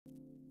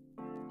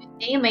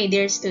Hey, my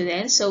dear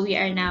students. So we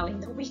are now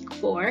in the week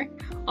 4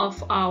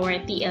 of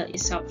our TLE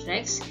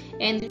subjects,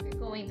 and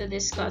we're going to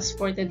discuss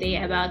for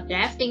today about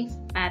drafting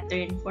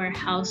pattern for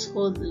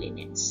household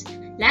linens.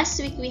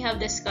 Last week we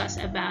have discussed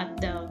about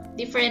the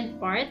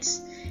different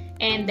parts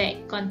and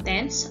the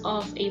contents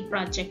of a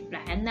project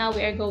plan. Now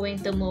we are going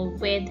to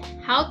move with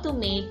how to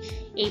make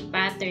a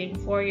pattern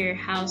for your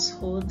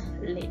household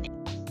linen.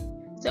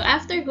 So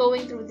after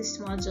going through this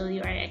module,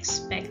 you are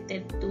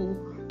expected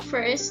to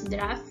first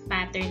draft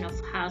pattern of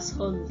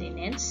household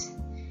linens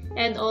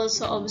and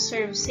also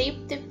observe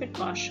safety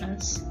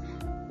precautions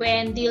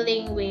when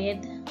dealing with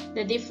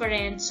the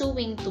different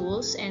sewing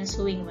tools and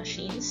sewing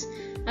machines,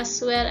 as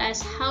well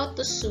as how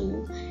to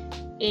sew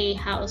a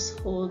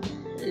household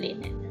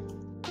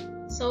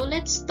linen. So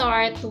let's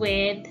start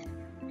with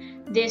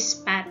this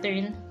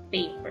pattern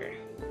paper.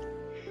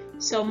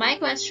 So my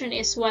question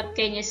is, what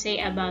can you say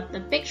about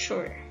the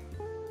picture?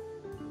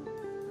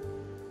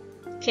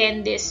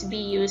 Can this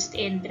be used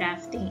in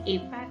drafting a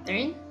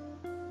pattern?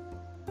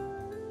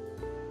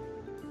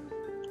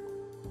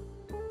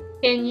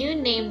 Can you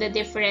name the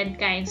different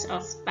kinds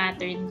of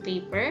pattern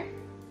paper?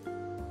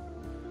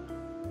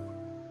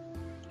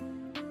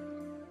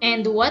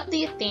 And what do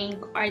you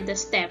think are the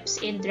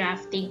steps in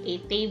drafting a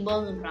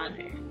table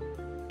runner?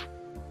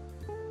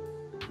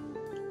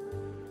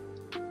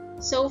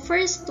 So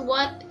first,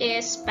 what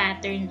is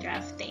pattern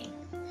drafting?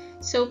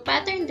 So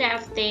pattern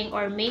drafting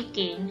or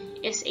making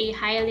is a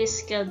highly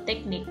skilled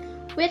technique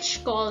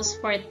which calls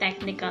for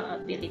technical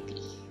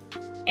ability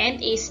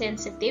and a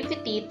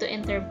sensitivity to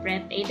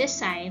interpret a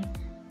design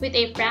with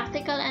a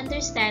practical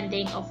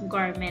understanding of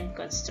garment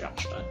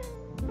construction.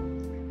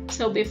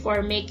 So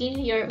before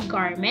making your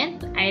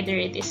garment, either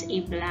it is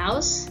a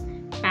blouse,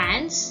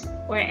 pants,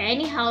 or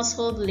any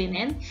household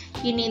linen,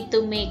 you need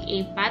to make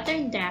a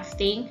pattern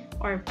drafting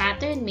or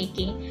pattern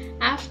making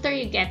after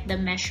you get the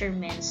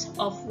measurements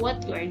of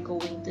what you are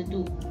going to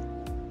do.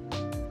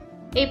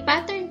 A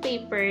pattern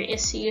paper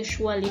is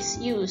usually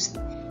used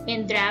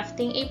in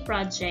drafting a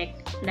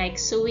project like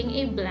sewing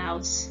a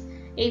blouse,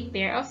 a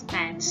pair of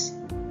pants,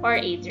 or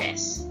a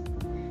dress.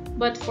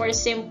 But for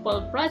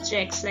simple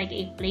projects like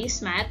a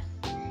placemat,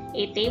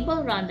 a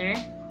table runner,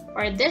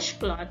 or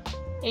dishcloth,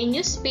 a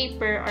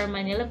newspaper or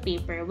manila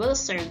paper will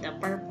serve the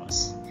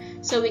purpose.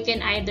 So we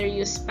can either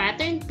use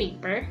pattern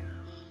paper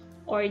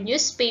or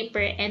newspaper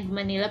and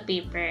manila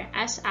paper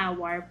as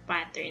our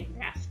pattern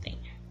drafting.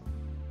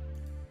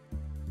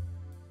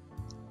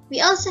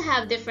 We also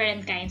have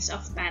different kinds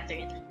of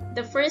pattern.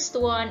 The first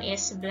one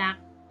is black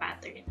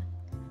pattern.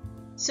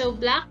 So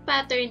black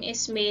pattern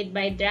is made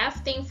by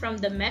drafting from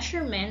the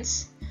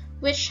measurements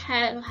which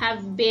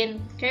have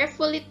been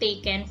carefully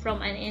taken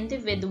from an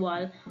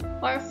individual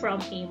or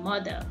from a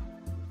model.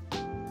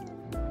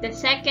 The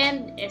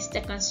second is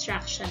the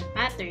construction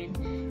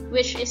pattern,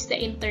 which is the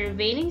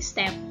intervening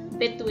step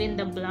between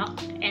the block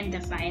and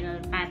the final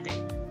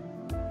pattern.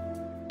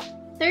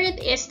 Third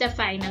is the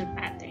final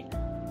pattern.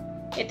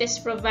 It is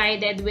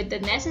provided with the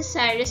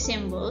necessary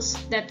symbols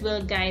that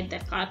will guide the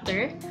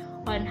cutter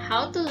on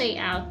how to lay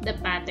out the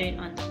pattern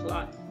on the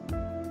cloth.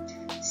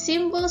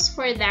 Symbols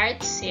for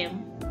dart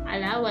seam,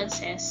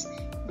 allowances,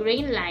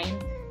 grain line,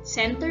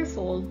 center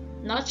fold,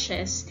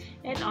 notches,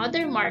 and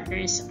other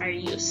markers are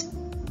used.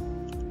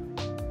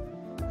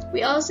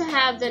 We also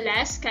have the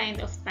last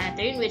kind of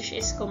pattern, which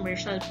is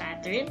commercial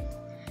pattern,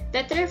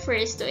 that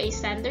refers to a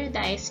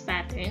standardized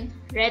pattern,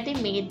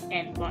 ready-made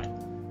and bought.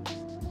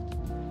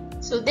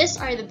 So these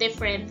are the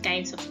different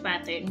kinds of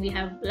pattern. We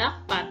have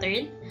black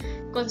pattern,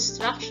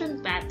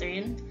 construction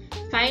pattern,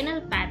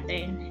 final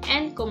pattern,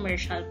 and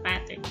commercial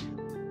pattern.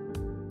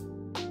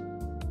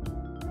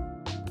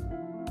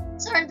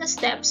 These are the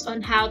steps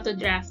on how to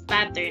draft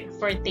pattern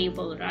for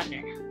table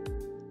runner.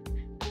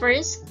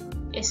 First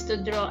is to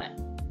draw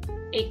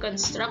a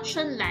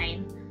construction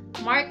line,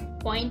 mark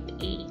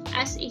point A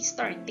as a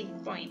starting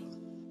point.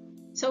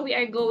 So we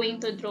are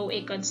going to draw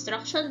a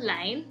construction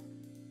line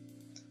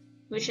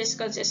which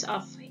consists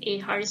of a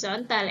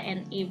horizontal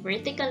and a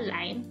vertical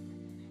line,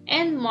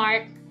 and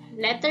mark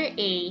letter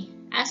A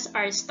as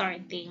our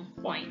starting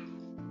point.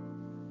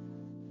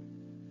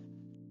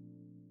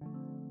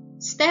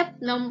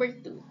 Step number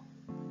 2,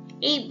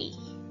 AB,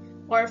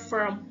 or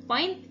from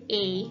point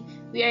A,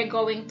 we are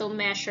going to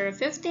measure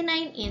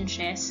 59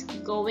 inches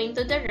going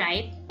to the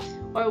right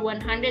or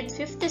 150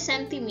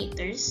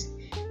 centimeters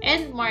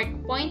and mark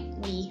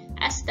point B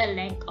as the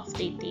length of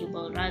the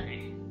table runner.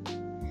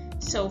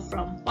 So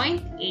from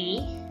point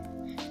A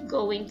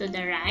going to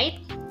the right,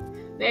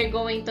 we are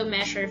going to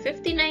measure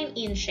 59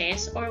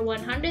 inches or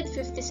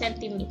 150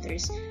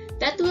 centimeters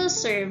that will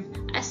serve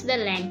as the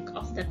length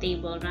of the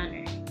table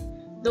runner.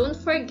 Don't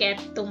forget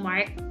to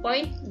mark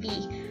point B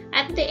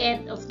at the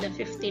end of the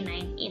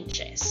 59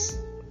 inches.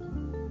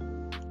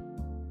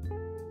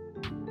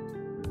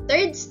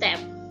 Third step,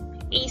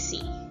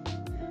 AC.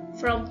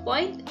 From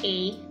point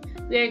A,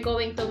 we are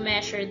going to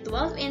measure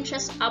 12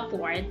 inches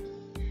upward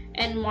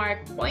and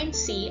mark point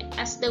C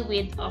as the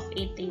width of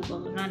a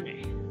table runner.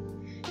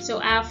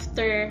 So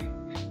after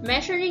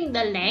measuring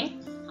the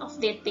length of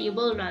the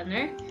table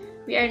runner,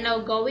 we are now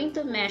going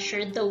to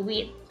measure the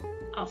width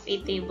of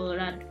a table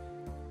runner,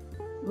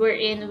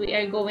 wherein we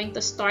are going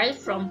to start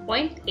from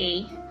point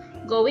A,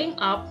 going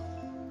up,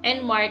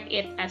 and mark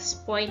it as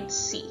point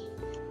C.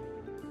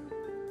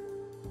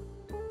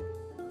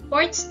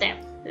 Fourth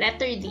step,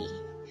 letter D.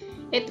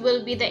 It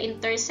will be the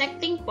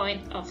intersecting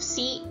point of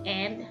C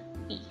and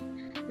B,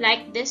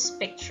 like this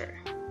picture.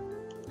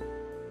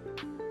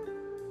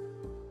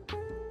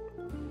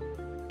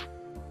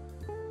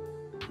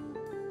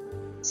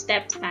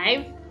 Step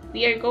 5,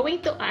 we are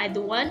going to add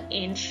 1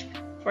 inch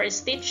for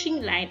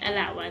stitching line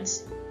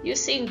allowance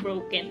using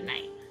broken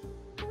line.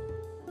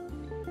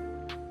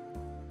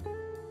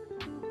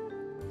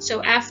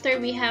 So after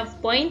we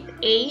have point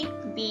A,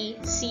 B,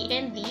 C,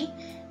 and D,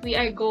 we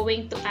are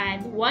going to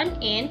add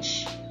 1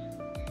 inch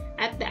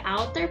at the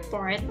outer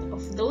part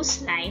of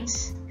those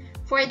lines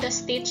for the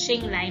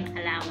stitching line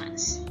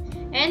allowance.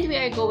 And we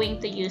are going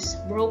to use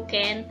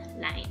broken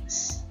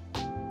lines.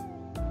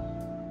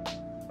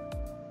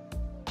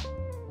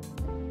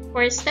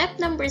 For step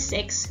number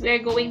 6, we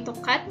are going to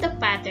cut the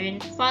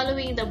pattern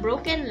following the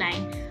broken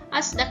line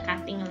as the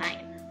cutting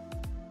line.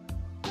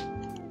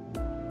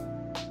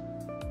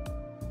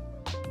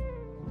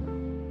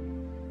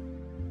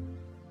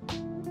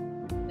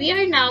 We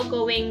are now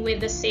going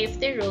with the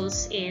safety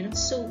rules in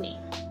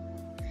sewing.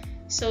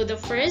 So the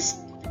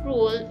first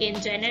rule in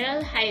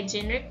general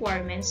hygiene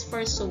requirements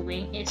for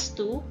sewing is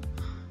to,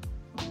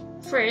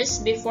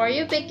 first, before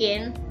you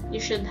begin, you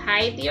should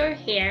hide your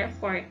hair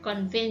for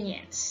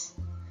convenience.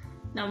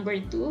 Number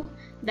 2,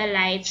 the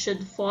light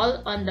should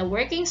fall on the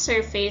working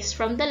surface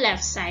from the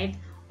left side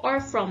or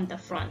from the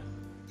front.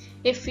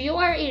 If you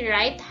are a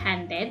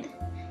right-handed,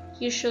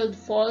 you should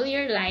fall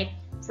your light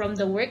from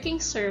the working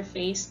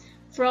surface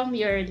from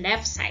your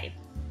left side.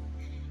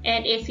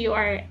 And if you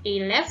are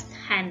a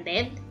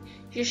left-handed,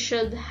 you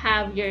should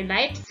have your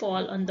light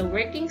fall on the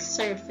working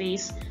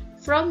surface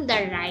from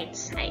the right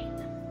side.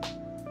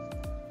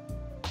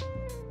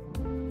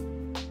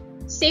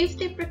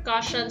 Safety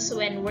precautions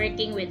when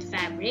working with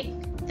fabric,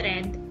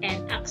 thread,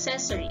 and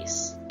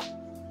accessories.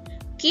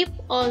 Keep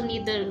all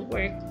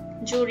needlework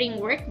during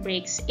work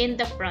breaks in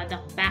the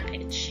product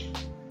package.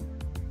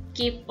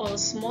 Keep all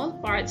small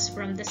parts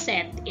from the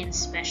set in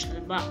special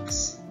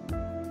box.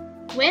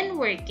 When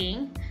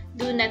working,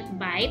 do not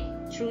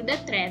bite through the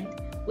thread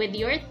with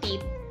your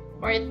teeth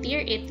or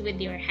tear it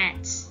with your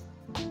hands.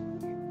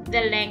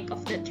 The length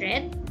of the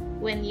thread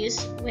when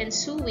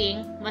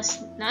sewing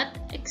must not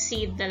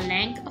exceed the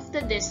length of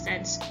the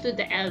distance to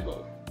the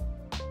elbow.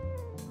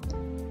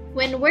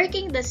 When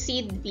working the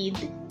seed bead,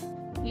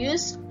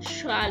 use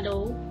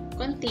shallow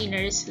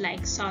containers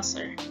like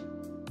saucer.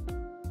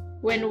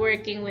 When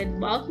working with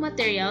bulk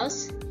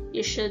materials,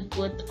 you should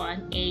put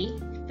on a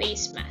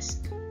face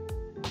mask.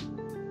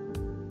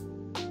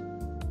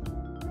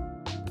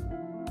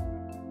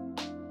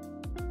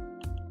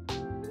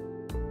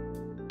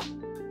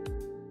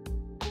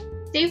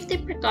 Safety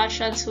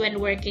precautions when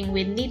working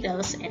with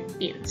needles and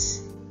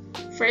pins.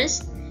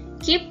 First,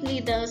 keep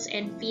needles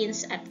and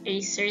pins at a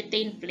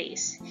certain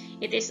place.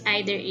 It is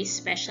either a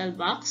special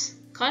box,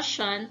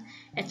 cushion,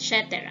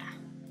 etc.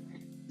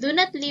 Do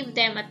not leave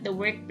them at the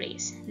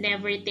workplace.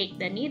 Never take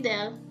the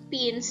needle,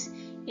 pins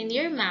in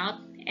your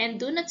mouth, and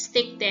do not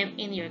stick them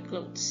in your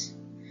clothes.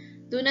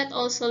 Do not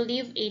also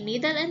leave a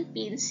needle and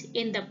pins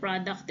in the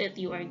product that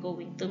you are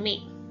going to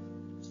make.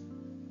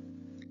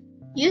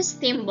 Use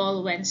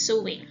thimble when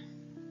sewing.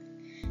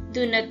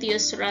 Do not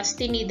use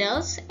rusty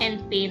needles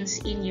and pins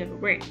in your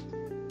work.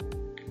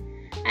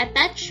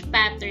 Attach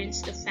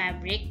patterns to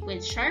fabric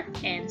with sharp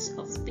ends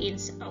of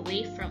pins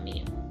away from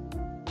you.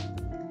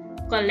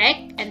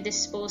 Collect and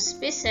dispose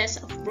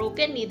pieces of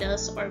broken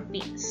needles or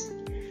pins.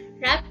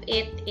 Wrap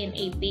it in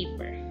a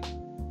paper.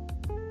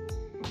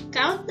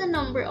 Count the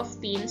number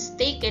of pins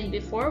taken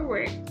before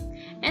work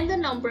and the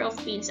number of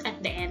pins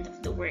at the end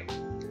of the work.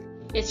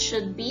 It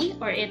should be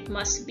or it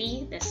must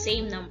be the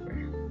same number.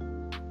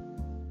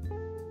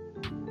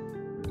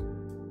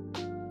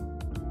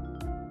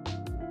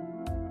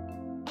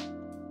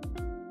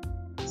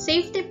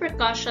 Safety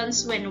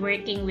precautions when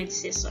working with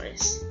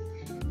scissors.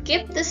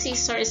 Keep the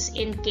scissors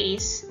in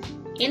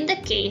the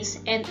case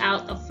and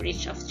out of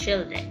reach of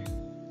children.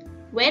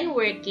 When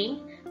working,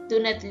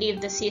 do not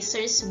leave the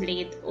scissors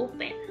blade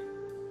open.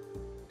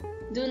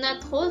 Do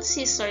not hold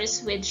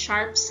scissors with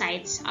sharp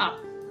sides up,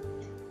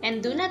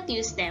 and do not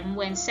use them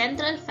when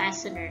central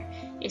fastener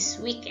is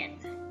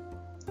weakened.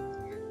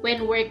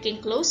 When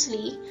working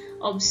closely,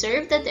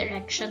 observe the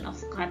direction of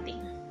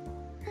cutting.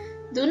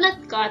 Do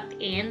not cut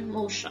in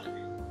motion.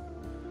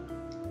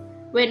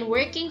 When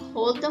working,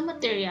 hold the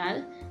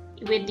material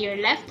with your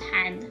left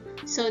hand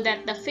so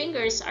that the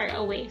fingers are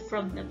away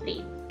from the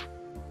blade.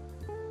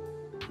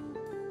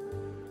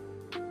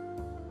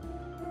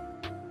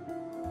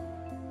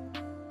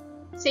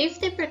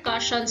 Safety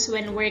precautions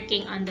when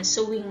working on the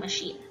sewing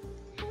machine.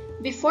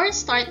 Before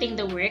starting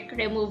the work,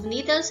 remove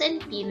needles and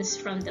pins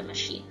from the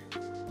machine.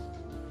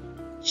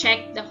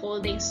 Check the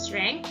holding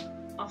strength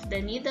of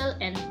the needle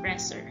and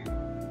presser.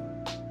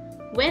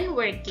 When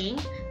working,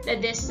 the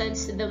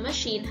distance to the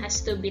machine has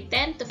to be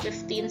 10 to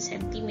 15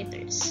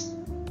 centimeters.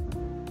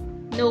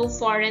 No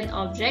foreign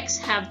objects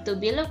have to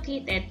be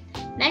located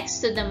next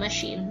to the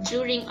machine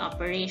during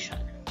operation.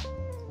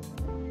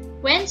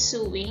 When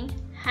sewing,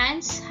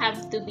 hands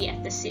have to be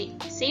at the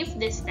safe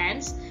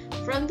distance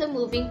from the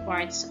moving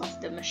parts of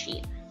the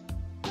machine.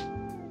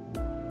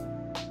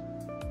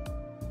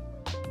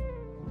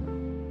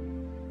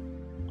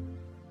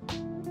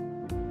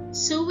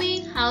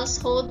 Sewing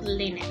household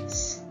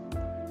linens.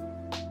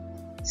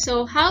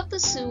 So how to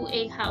sew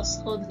a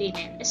household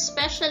linen,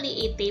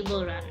 especially a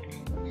table runner?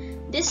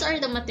 These are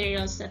the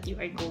materials that you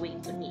are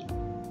going to need.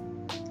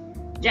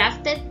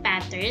 Drafted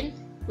pattern,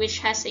 which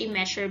has a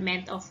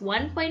measurement of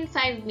 1.5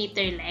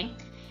 meter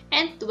length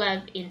and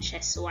 12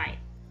 inches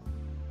wide.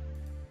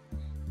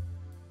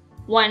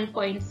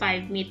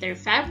 1.5 meter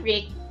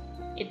fabric,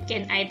 it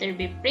can either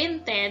be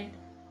printed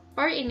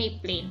or in a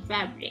plain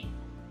fabric.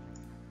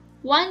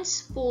 1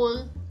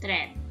 spool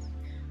thread,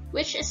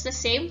 which is the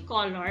same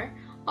color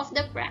of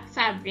the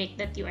fabric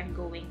that you are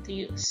going to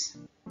use.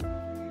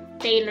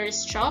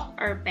 Tailor's chalk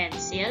or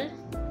pencil,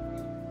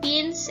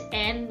 pins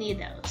and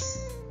needles.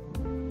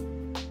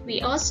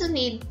 We also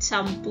need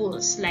some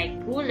tools like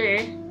ruler,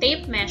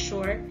 tape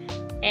measure,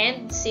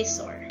 and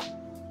scissor.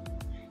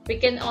 We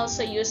can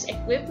also use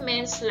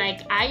equipments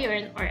like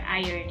iron or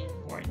ironing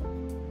board.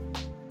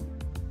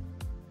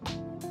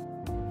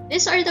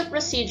 These are the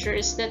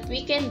procedures that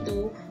we can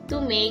do to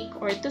make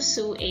or to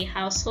sew a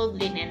household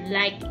linen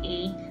like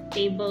a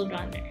table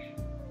runner.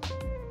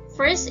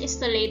 First is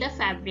to lay the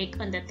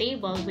fabric on the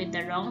table with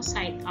the wrong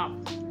side up.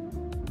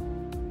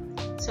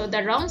 So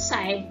the wrong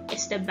side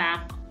is the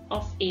back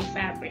of a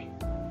fabric.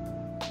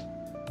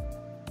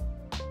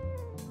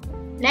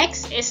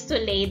 Next is to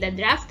lay the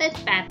drafted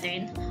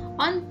pattern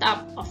on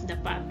top of the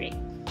fabric.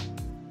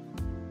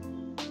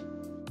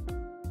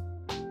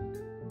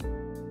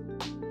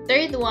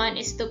 Third one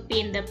is to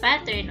pin the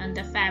pattern on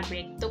the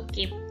fabric to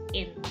keep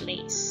in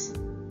place.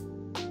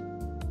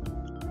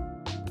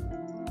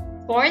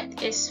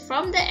 Fourth is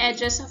from the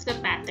edges of the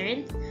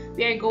pattern,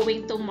 we are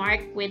going to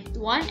mark with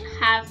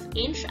 1/2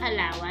 inch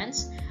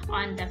allowance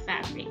on the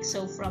fabric.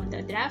 So from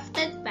the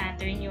drafted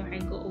pattern, you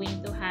are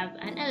going to have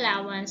an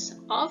allowance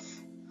of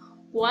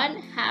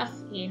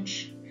 1/2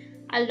 inch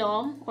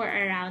along or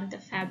around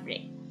the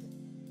fabric.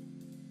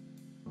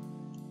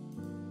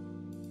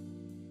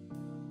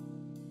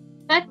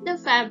 Cut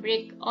the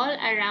fabric all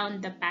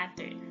around the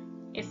pattern.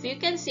 If you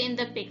can see in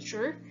the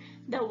picture,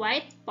 the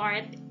white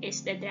part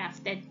is the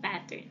drafted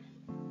pattern.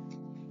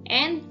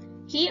 And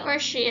he or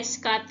she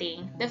is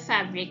cutting the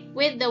fabric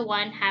with the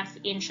 1/2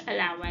 inch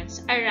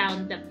allowance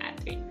around the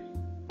pattern.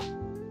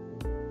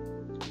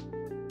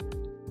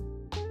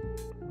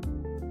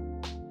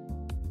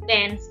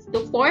 Then,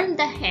 to form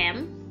the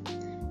hem,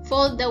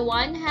 fold the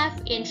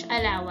 1/2 inch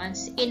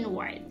allowance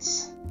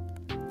inwards.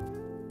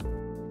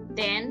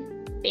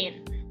 Then,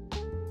 pin.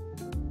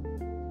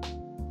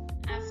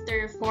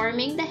 After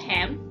forming the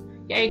hem,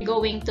 you are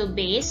going to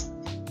baste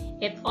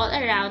it all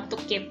around to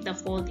keep the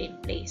fold in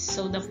place.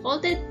 So the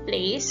folded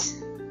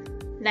place,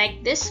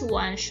 like this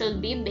one,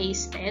 should be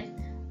basted,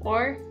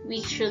 or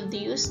we should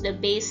use the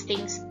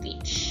basting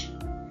stitch,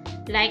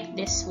 like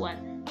this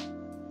one.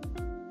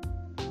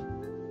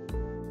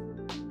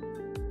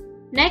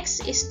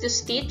 Next is to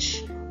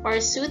stitch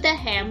or sew the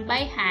hem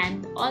by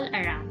hand all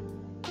around.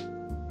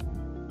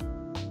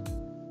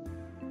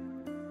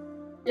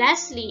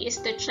 Lastly is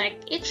to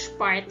check each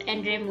part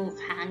and remove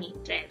hanging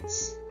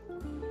threads.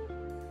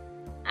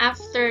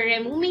 After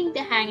removing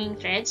the hanging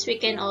threads, we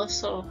can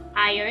also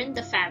iron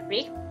the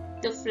fabric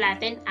to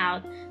flatten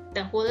out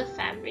the whole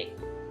fabric.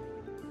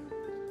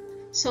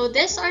 So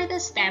these are the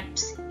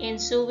steps in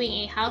sewing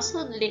a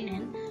household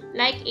linen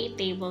like a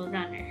table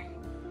runner.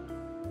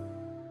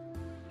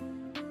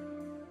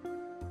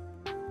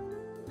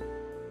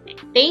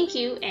 Thank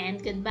you and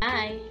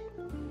goodbye.